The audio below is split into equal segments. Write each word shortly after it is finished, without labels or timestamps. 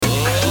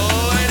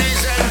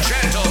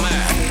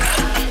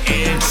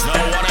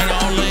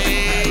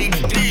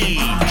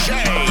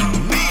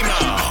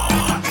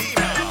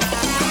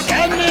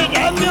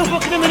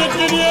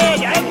الدنيا،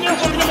 ادعمني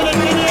وفكني من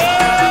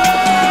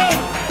الدنيا،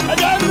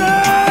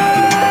 ادعمني.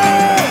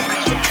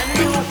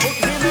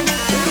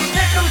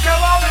 نحن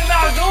شباب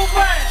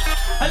المعزوفة،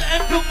 هل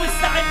أنتم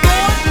مستعدون؟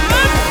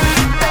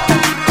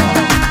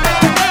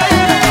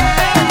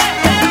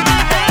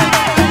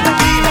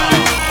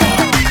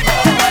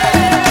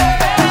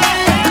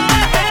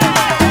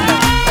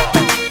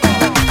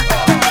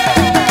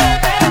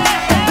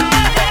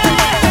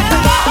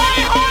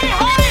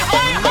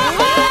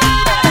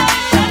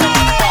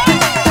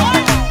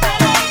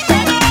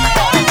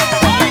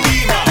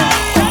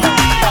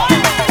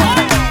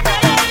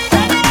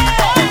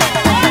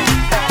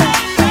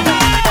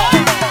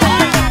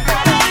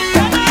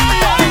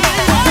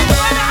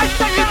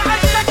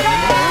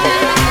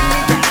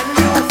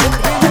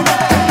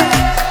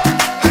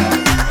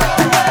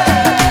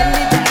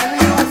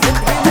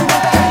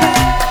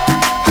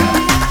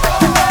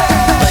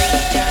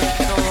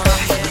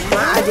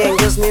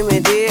 ينقصني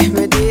مديح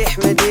مديح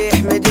مديح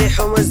مديح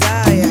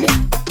ومزايح،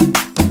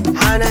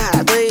 انا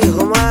اعطيه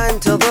وما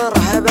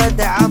انتظرها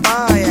بدا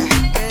عطايح.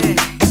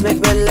 اسمك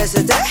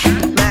بلستح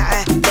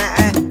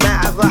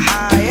مع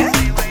ضحايا،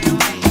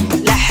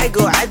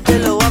 لحق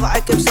وعدل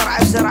وضعك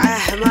بسرعة بسرعة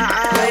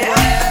معايا.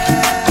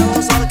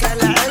 وصلك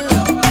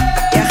العلم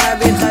يا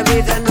خبيث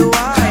خبيث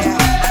النوايا،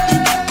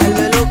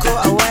 الملوك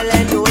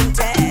اولا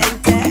وانت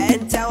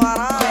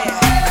ورايا.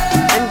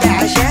 عنده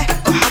عشاء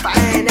وحط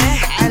عينه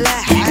على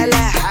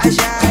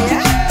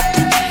حشايا،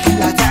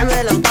 لا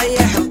تعمل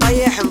مطيح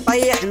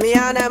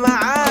ميانة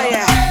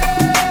معايا،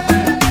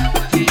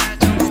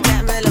 لا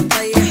تعمل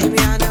مطيح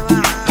ميانة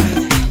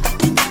معايا.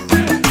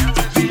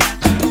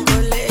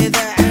 قول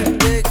اذا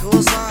عندك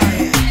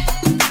وصايا،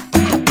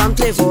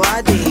 حطمت لي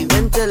فؤادي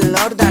بنت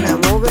اللورد انا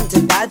مو بنت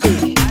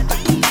الدادي،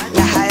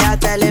 لا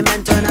حياة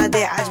لمن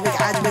تنادي.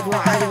 عجبك مو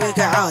عجبك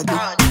عادي،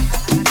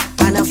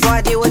 انا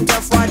فؤادي وانت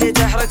فؤادي،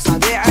 تحرق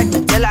صديعك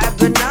من تلعب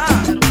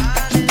بالنار.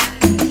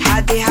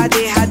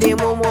 هادي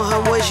مو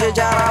مهم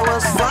والشجرة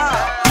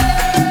والصار.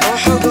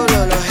 روحوا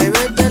قولوا له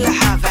يمد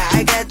الحافة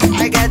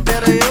عقد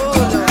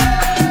ريوله،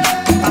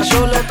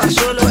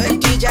 طرشوله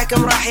انتي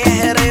جاكم راح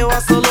يهري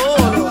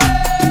وصلوله.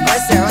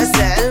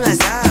 وسع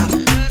المسار،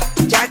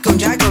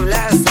 جاكم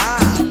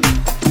العصار،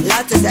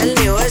 لا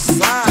تسألني وش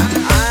صار،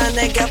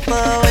 انا قط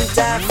وانت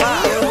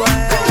فار.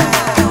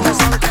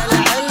 وصلك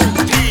العلم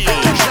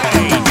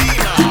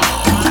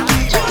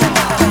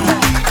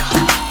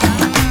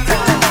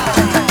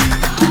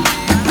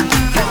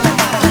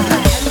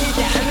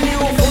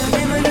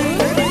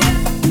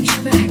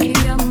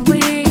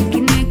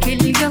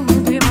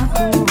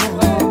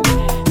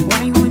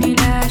وعيوني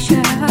لا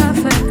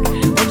شافك،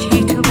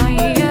 وجهي تضيع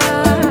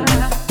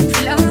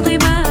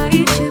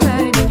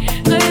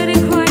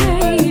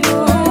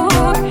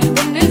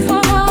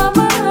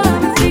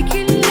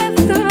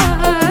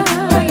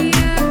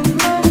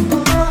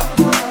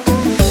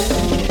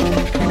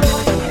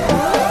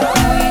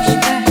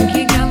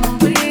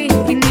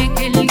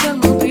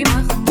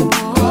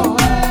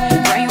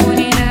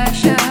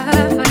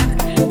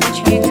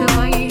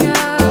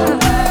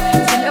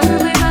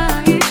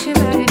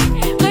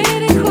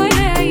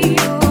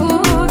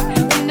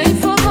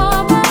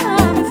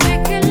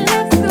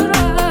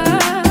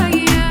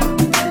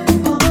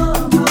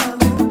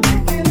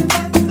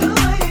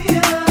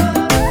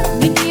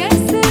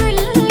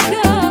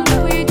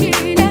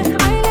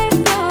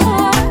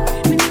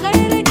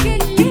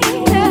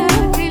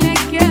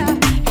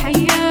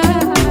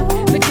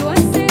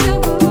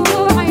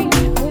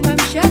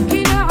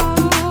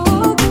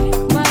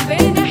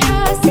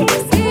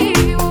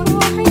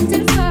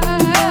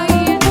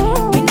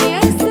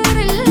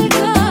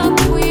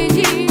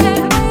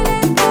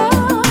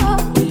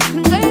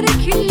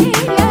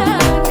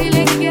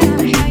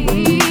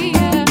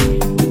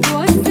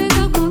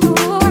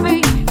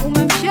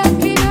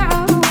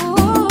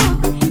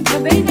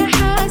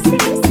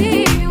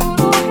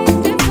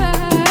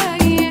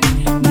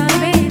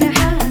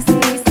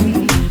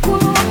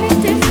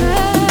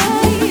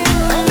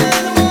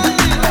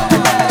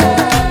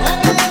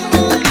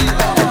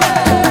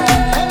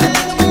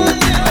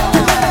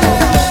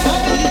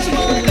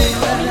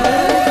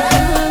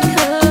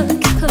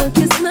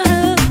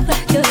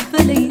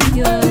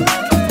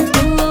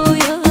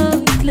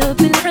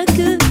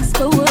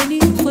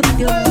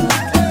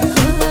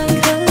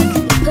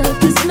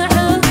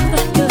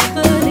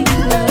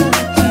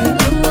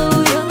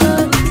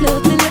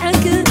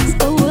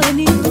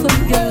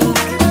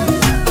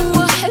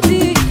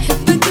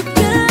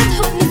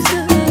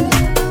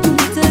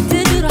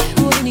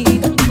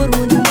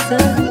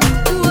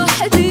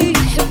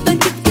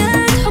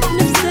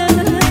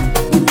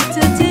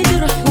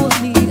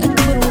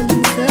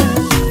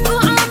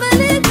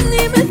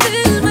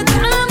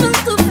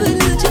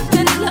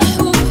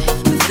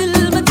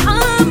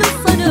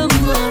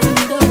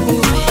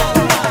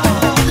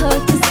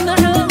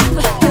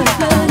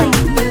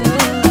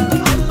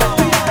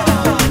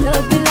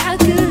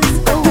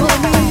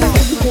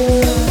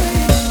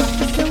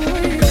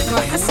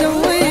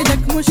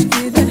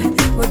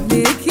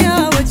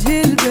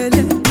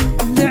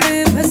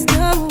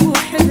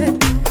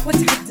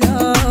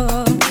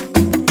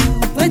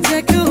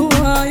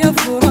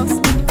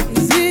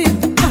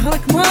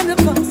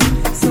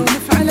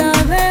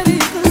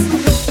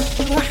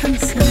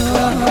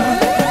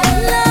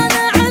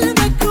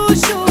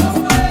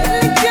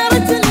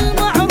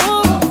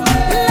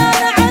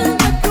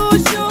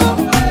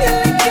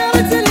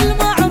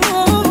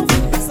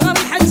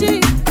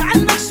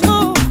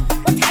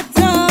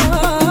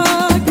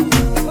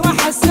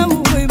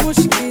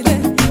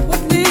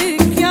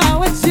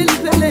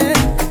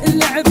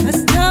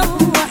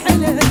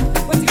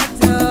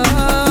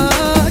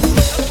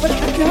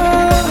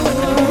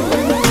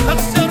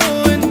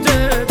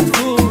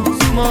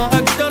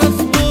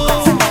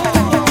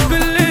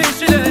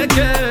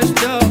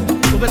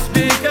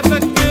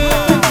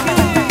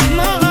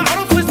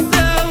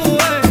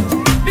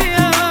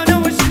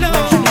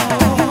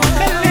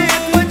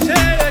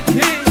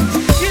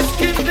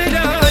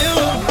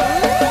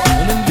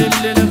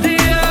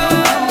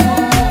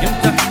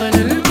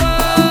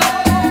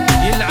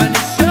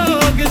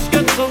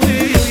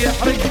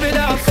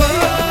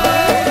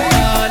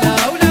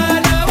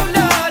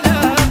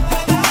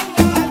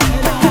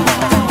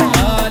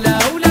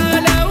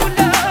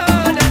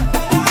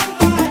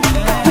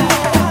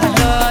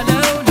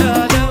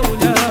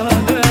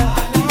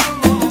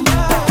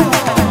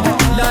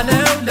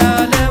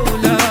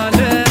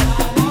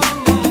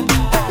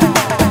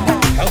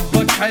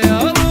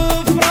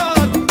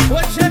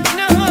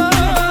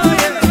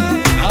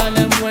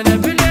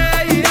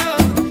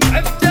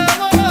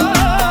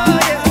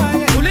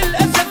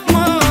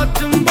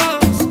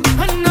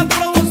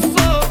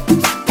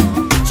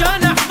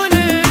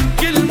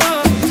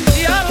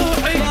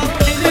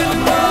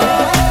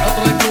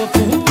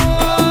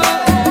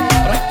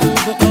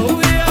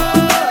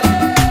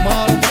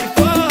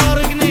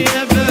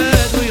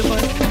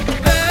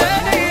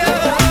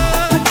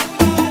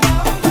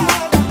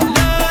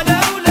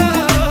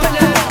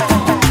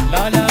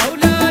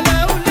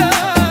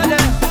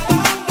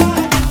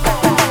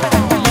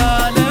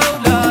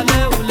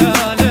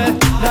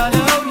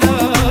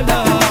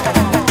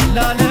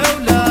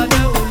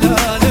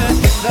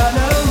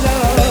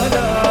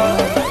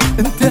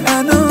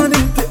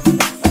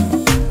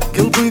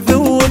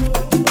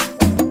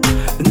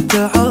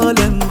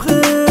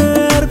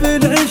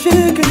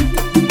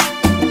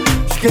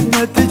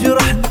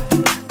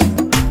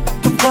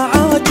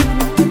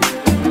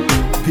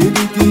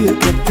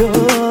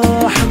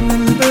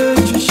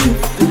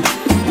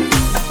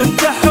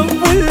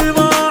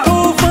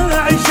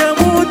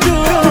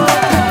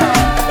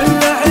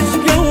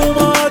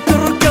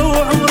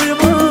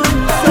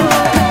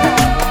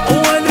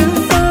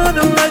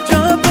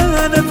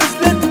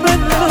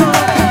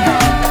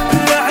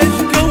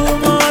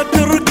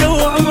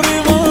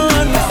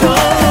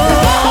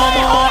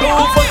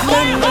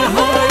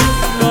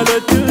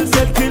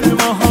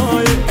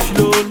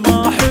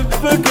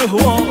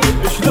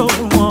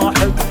شلون ما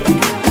احبك.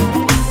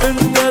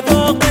 انت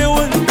ذوقي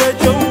وانت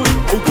جوي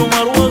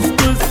وقمر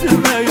وسط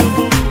السما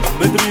يضوي،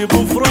 مدري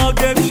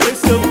بفراقك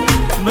شسوي،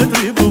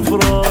 مدري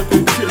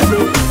بفراقك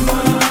شسوي.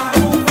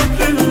 معروفك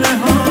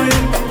النهاية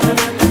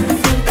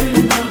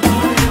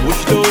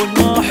وشلون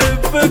ما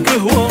احبك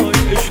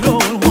هواي،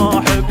 شلون ما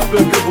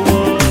احبك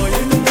هواي.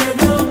 انت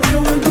ذوقي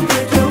وانت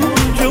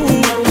جوي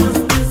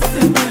وسط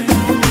السما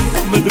يضوي،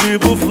 مدري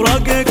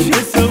بفراقك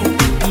شسوي،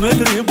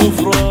 مدري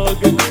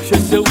بفراقك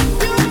شسوي.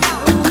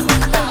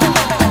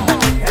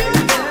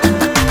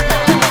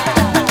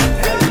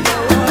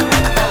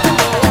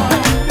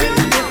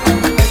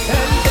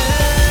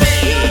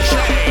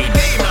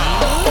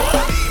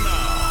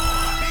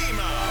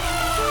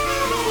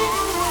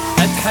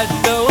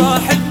 اتحدى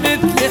واحد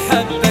مثلي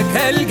حبك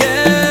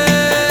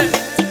هالقد،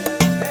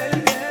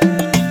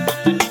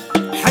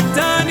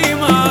 حتى اني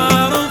ما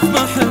اعرف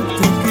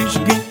محبتك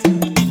شقد.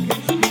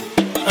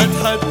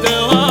 اتحدى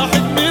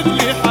واحد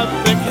مثلي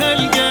حبك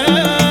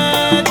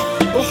هالقد،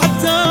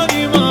 وحتى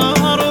اني ما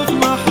اعرف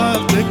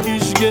محبتك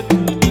شقد.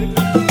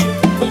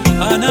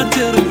 انا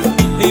تعرف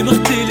اي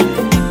مختلف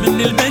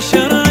من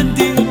البشر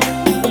عندي،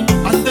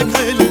 عندك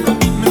حلم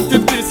من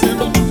تبتسم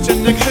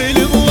جنك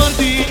حلم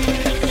وردي.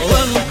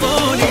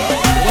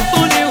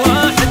 وانطوني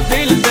واحد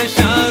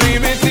بالبشر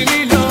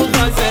مثلي لو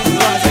غزل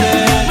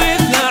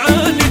مثل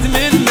عاند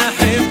من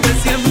احب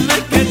بس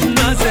يمك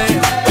اتنازل.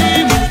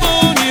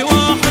 وانطوني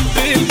واحد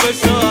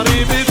بالبشر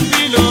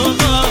مثلي لو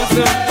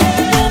غزل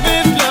مو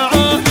مثل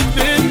عاند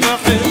من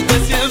احب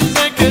بس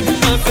يمك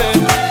اتنازل.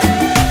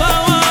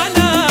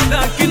 طوانا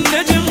ذاك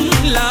النجم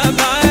لا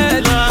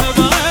بعد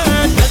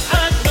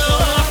اتحدى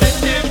واحد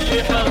مثلي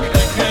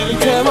حبك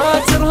انت ما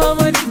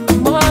ترهمني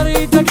ما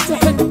اريدك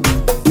تحن،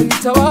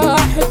 انت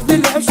واحد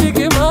بالعشق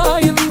ما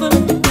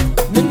ينضرب،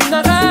 من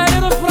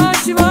غير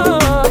فراش ما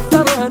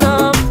اقدر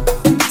انام.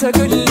 انت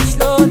قل لي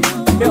شلون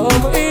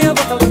يوم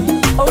يضحك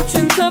او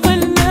كنت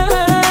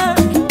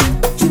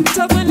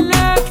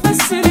اظلك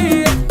بس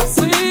لي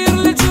صير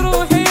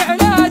لجروحي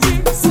علاجي،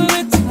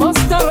 صرت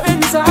مصدر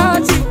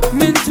انزعاجي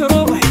من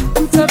تروح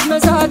انت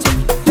بمزاجك،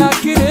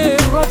 لكن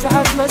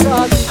رجعت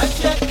مزاجي.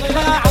 عشق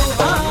طلع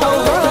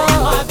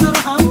ما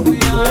ترهم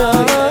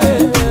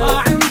وياي، ما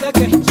عندك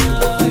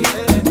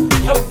حجايه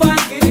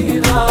حبك لي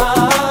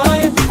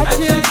غايه.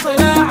 عشق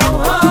طلع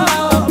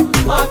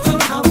ما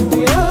ترهم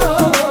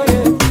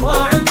وياي، ما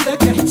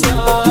عندك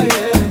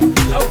حجايه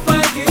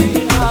حبك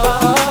لي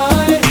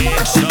غايه.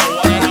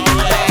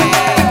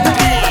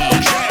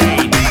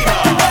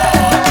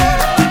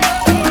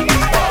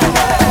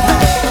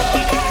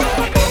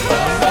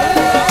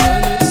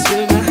 أنا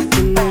سمحت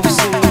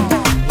لنفسي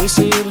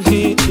يصير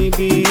هيك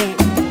بيا،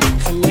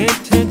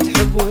 خليتها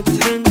تحب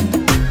وتحن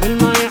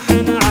والما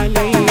يحن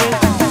عليا.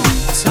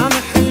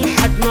 سامح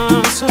الحد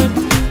ما صد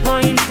ما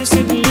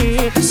ينحسب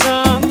لي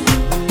حساب،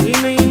 اللي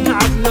ما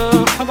ينعد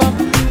له حضر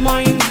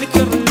ما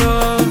ينذكر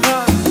له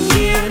غاب.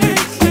 يا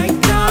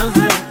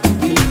نتلقاها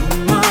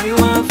كلهم ما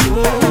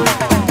يوافون،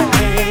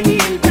 عيني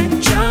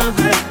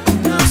البجاهة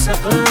ناس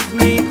أقرب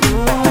ما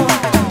يكون،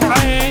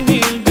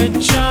 عيني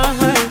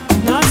البجاهة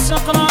ناس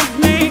أقرب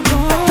ما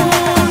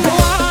يكون.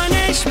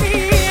 وأنا إيش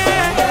بيا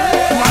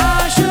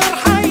وعاشر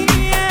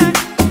حيا،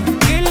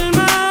 كل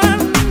ما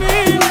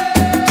أمن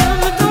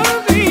تغدر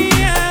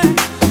بيا،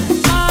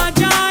 ما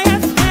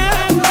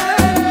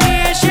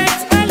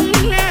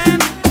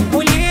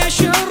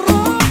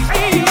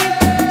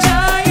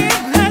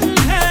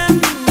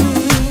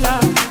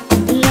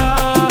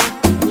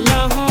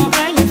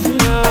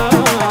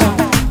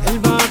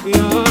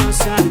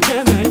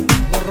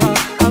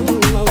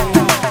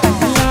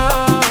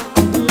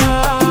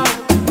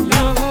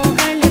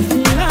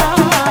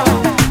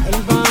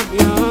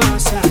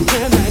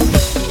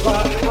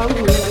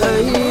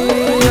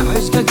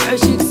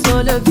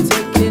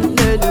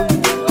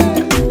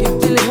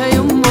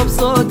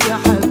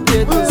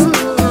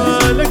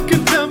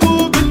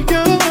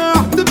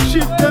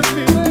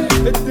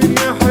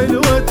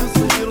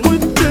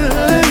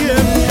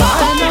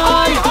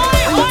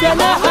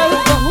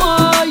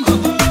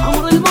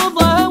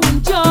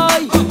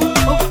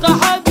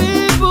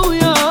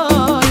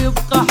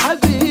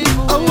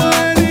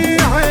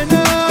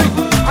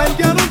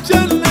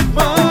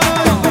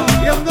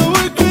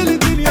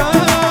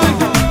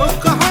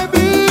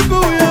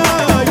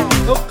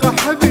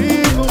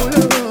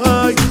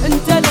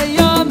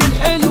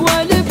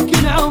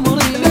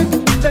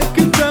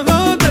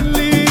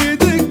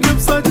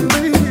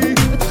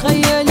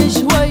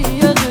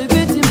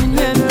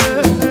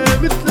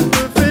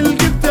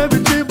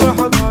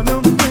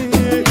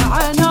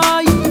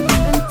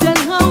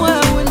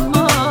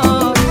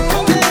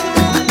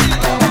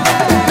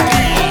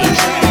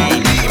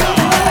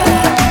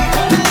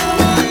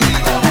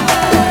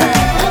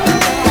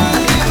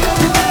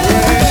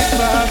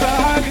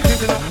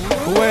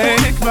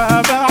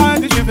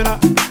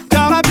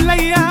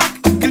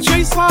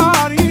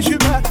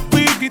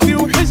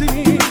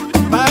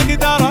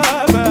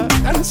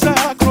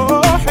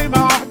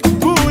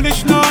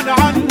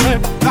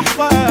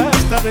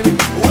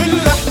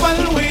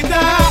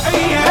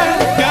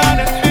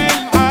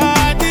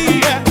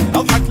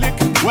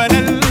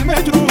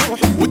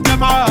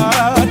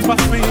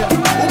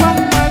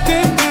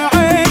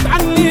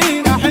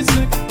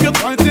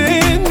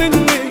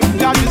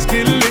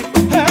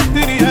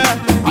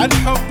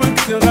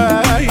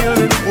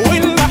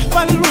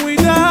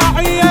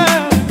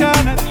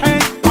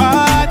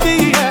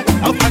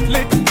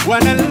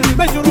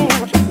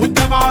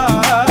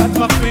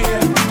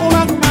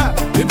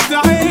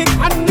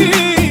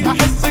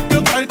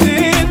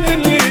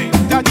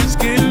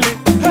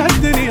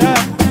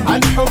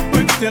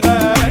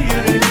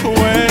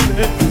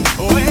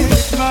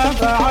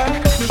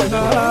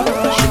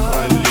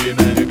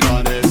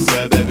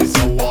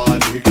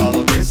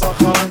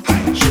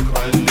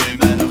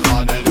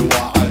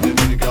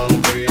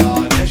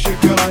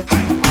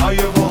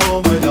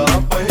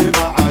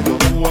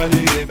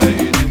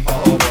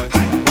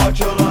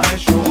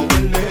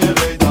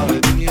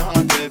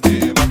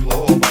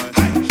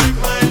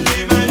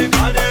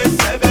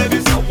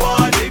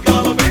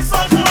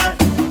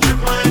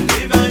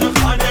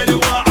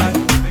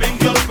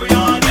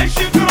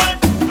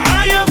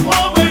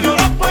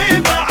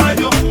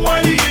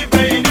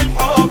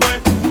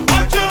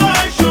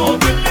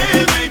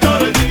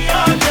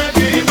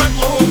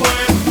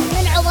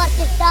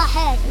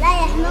واحد لا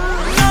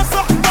يحمون لا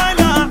صحبة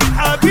لا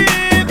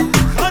حبيب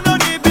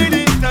خذوني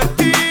بلي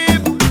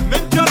ترتيب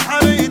من جرح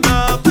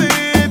ريده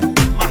طيب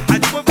ما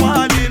حد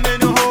وفالي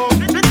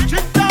منهم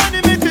شداني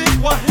متى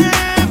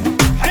وهيب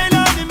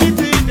حيلاني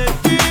متى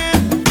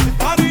نديب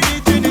تاريني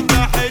جنت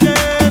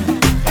حليب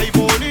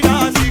خيبوني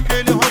ناسي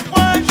كلهم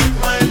وين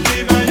شكرا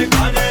اللي ملك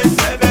عن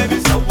السبب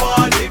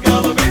سوالي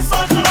قلبي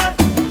صخرة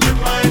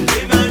شكرا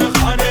اللي ملك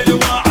عن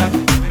الوعد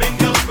من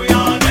قلبي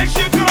انا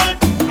شكرا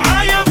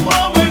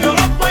عايبها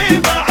وربي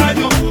بعد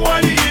هو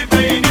اللي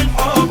يبين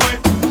الحب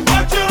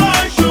باكر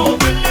اشوف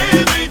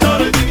اللي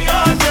غدر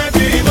دنيا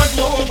تبي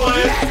مطلوبه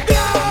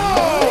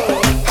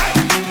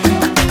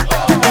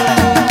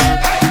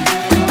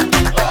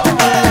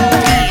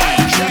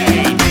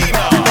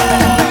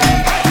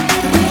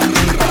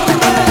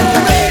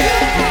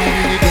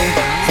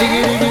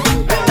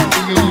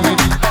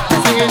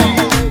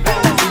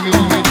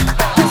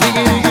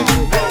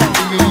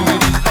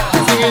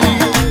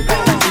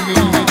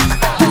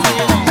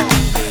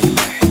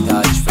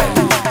محتاج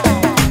فل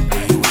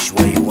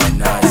وشوي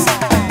وناس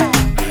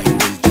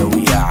والجو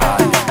يا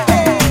عالم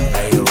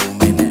غيره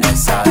من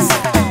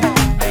اساسه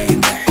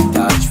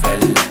محتاج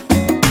فل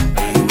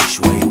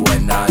وشوي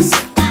وناس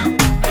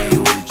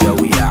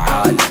والجو يا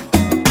عالم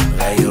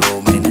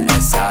غيره من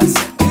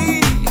اساسه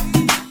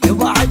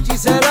يبا عجي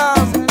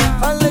سلام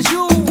خل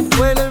اشوف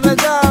وين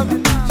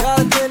المدام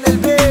شادين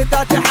البيت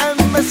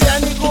اتحمس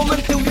يعني قوم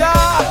انت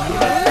وياه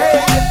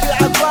قلبي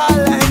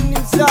عباله اني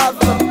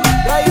مسافر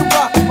لا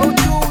يبا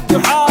موجود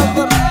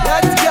وحاضر لا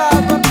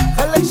تكابر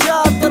خلك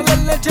شاطر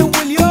للا جو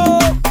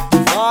اليوم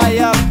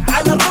صاير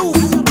على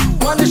الروف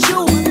وانا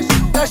اشوف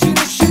داشين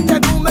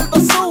الشتا قوم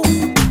البصوف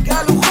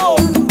قالوا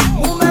خوف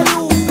مو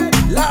مالوف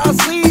لا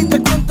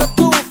اصيدك وانت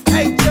تطوف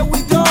اي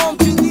جوي دوم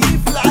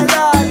تضيف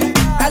العلالي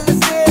على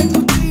الزيت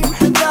وتجيب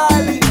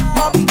حذالي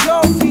ما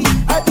بيكوفي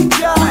ادي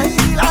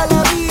جاهل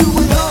على ريل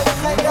والهوب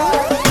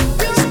خيالي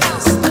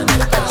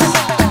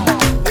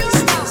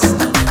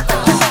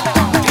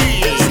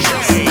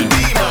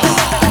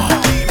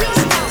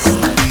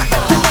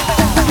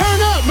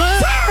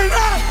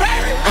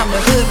I'm the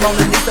hood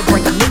Mona Lisa,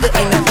 bring a nigga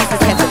in the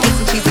pieces. Had to eat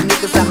some cheesy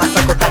niggas out my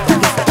circle like a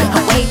pizza.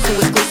 I'm way too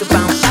exclusive, I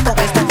don't shop on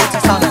Instagram.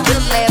 Saw the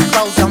little ass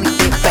clothes, only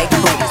fit fake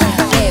booties.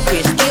 Bad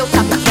bitch, still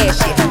talking cash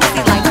shit. I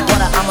see like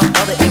water, I'm a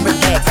mother and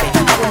relaxing.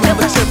 I would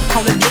never trip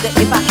on a nigga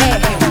if I had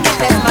him.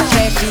 That's my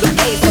trash, you the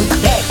A, so you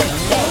back him.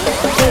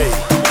 Hey,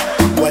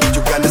 what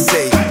you gonna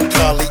say?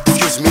 Carly,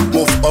 excuse me,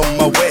 move on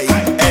my way.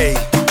 Hey,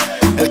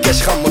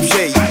 الكاش خمم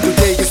شي.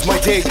 Today is my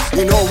day,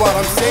 you know what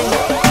I'm saying?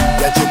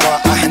 يا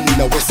جماعة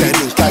حنا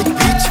وسهرين كايت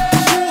بيتش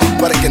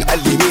بركن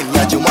على اليمين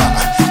يا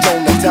جماعة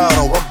جونا تارا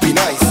وربي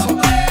نايس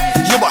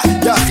يبا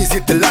يا أخي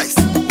زيد اللايس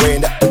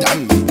وين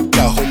ادعمني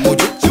كاهم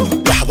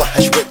موجود لحظة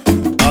هشوي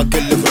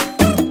أكل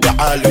فرق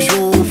تعالوا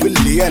شوف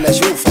اللي أنا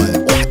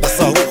أشوفه وحدة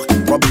صاروخ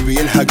ربي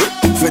ينهى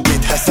قل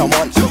فديتها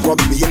سمان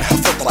ربي ينهى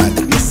فطرة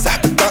تتمسح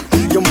بالدان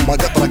يما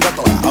قطرة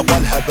قطرة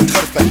عبالها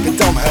بتخرفن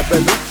قدامها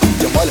بلو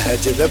جمالها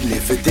جذبني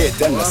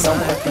فديت أنا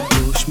سمرة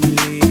وش من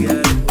اللي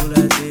قال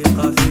ولا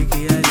ثقة فيك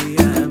يا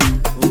ليام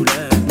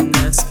ولاد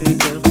الناس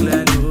فيك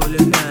الخلال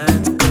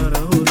والبنات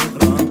كرهوا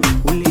الغرام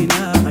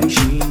واللينا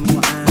عايشين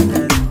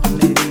معاناة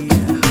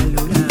مالية حل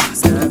ولا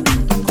حساب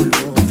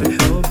كلهم في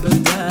الحب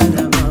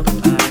بدانا ما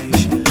بقى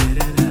عايش غير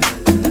الهدى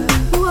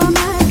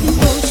وما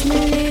كنتوش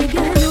من اللي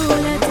قالوا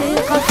لا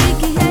تلقى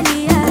فيك يا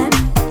ليام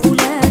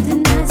ولاد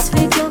الناس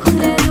فيك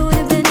خلال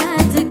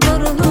والبنات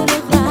كرهوا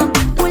الغرام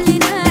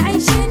واللينا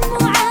عايشين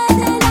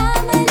معادلة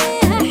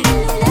ماليها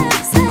حل ولا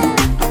حساب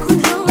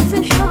كلهم في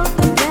الحب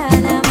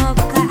بدانا ما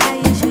بقى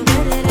عايش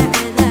غير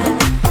العذاب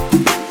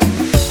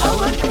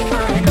أول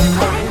كمان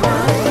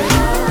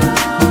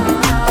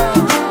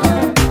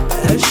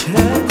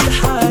أشهد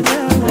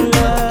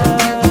حلاوة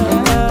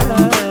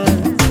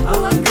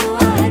أول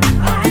كمان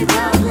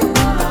عذاب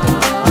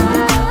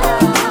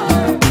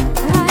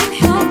هاي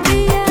الحب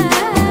يا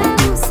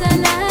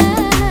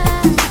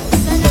وسلام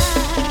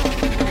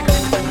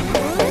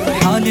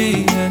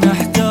حاليا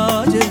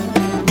احتاجك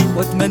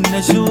واتمنى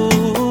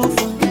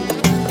اشوفك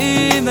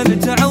ما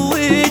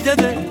متعودة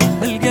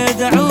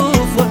بالقد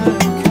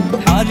اعوفك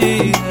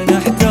حاليا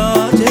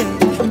احتاجك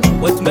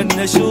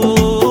واتمنى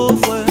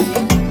اشوفك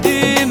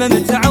ما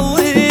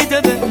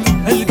متعودة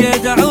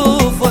بالقد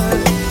اعوفك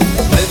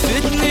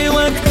لفتني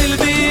وقت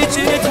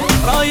البيجت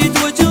رايد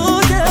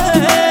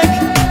وجودك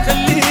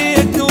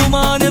خليت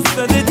وما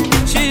نفذت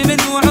شي من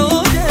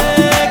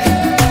وعودك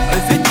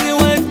لفتني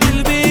وقت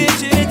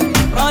البيجت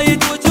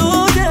رايد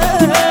وجودك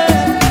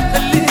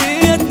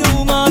خليت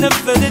وما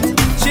نفذت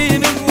شي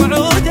من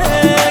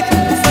وعودك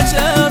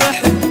وفجأة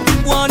رحت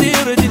واني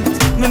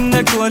ردت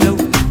منك ولو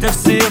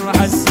تفسير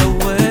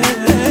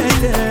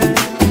عالسويته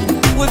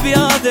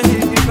وبيادني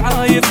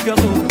بعايف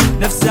قلب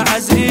نفسه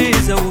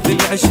عزيزة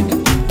وبالعشق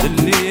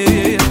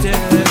ذليته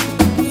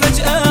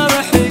فجأة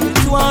رحت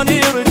واني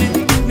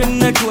ردت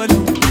منك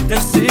ولو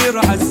تفسير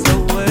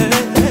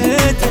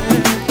عالسويته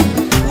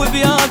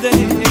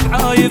وبيادني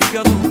بعايف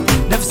قلب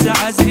نفسه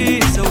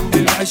عزيزة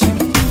وبالعشق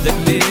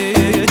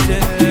ذليته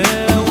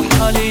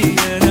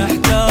وحاليا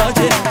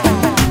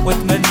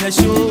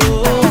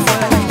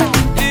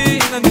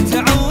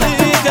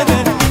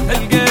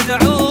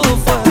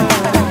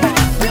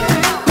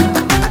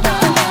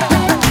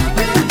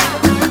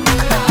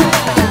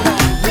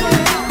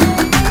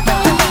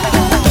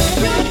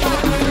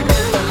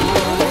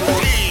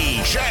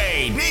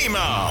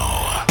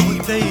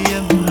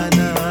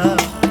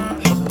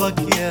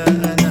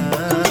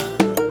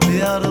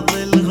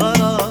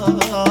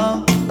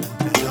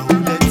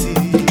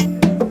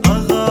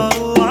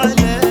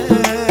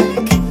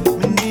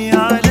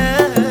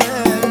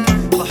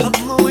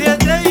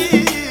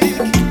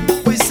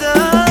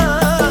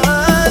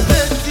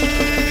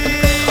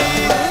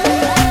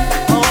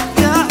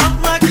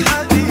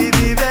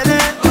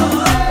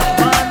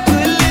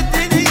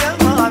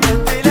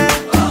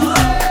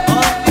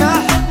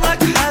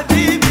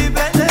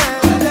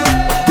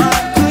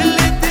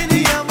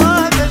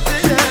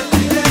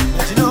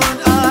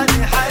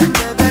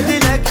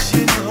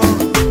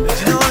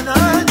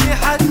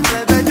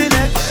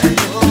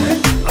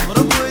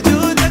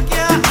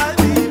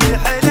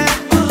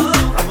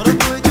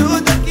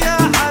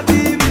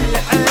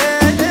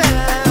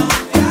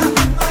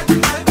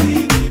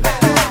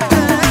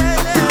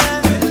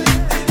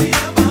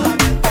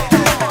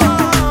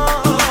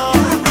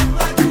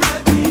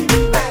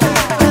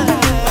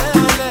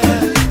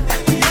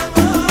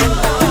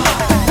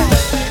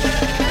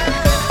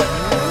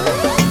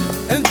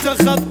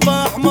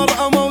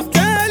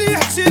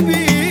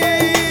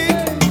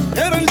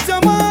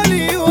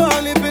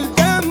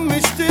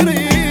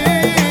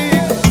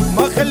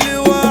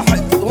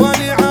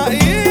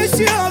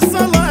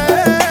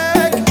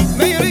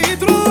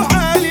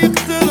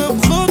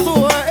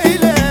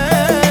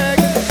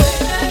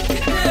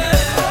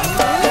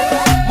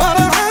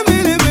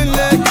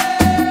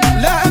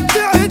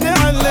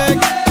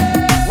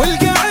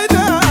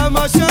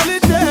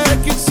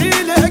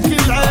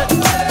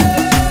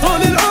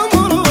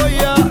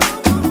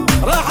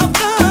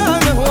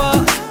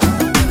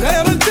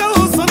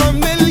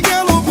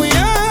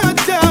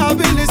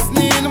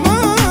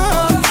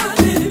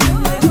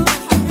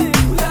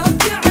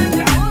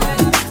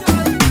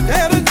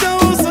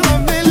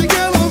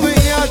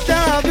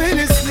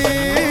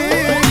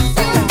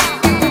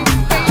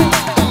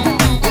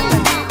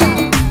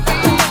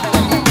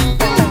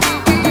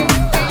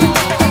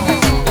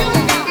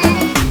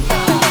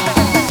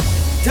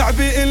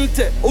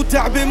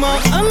ما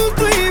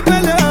قلبي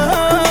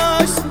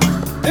بلاش،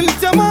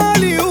 انت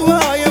مالي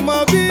وهاي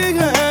ما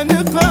بيها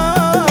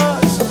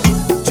نقاش.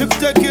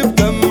 جبتك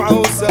بدمعة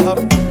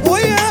وسهر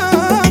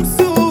ويا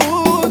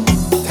مسود،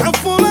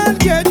 تحفر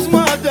القد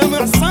ما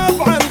دمع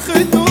صبع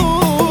الخدود.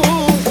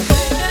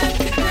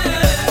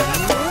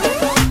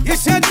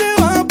 يشهد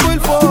رب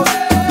الفوق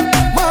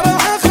ما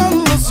راح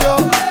اخلص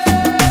يوم،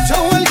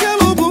 جو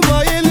القلب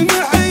وما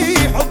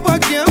يلمحي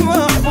حبك يا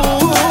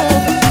محبوب.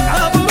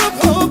 عابر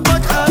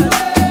بحبك حل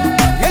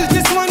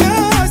يلتس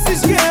وناس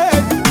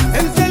شقيت،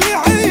 انت اللي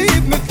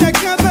عيب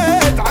مثلك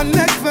ابد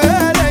عنك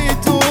فلا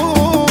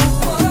يتوب.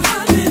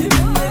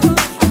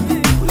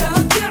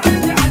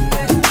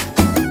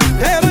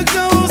 غيرك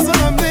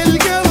توصل من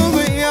القلب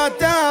يا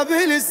تعب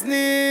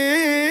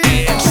السنين.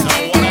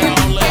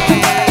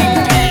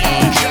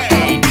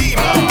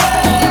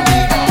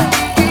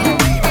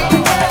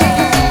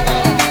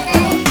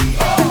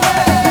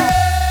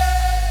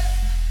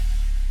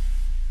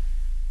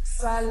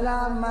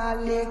 سلام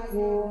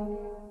عليكم.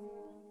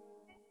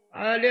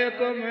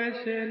 عليكم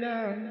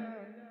السلام.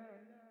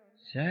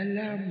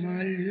 سلام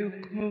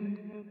عليكم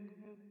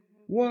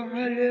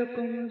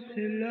وعليكم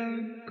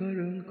السلام.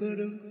 كرم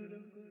كرم.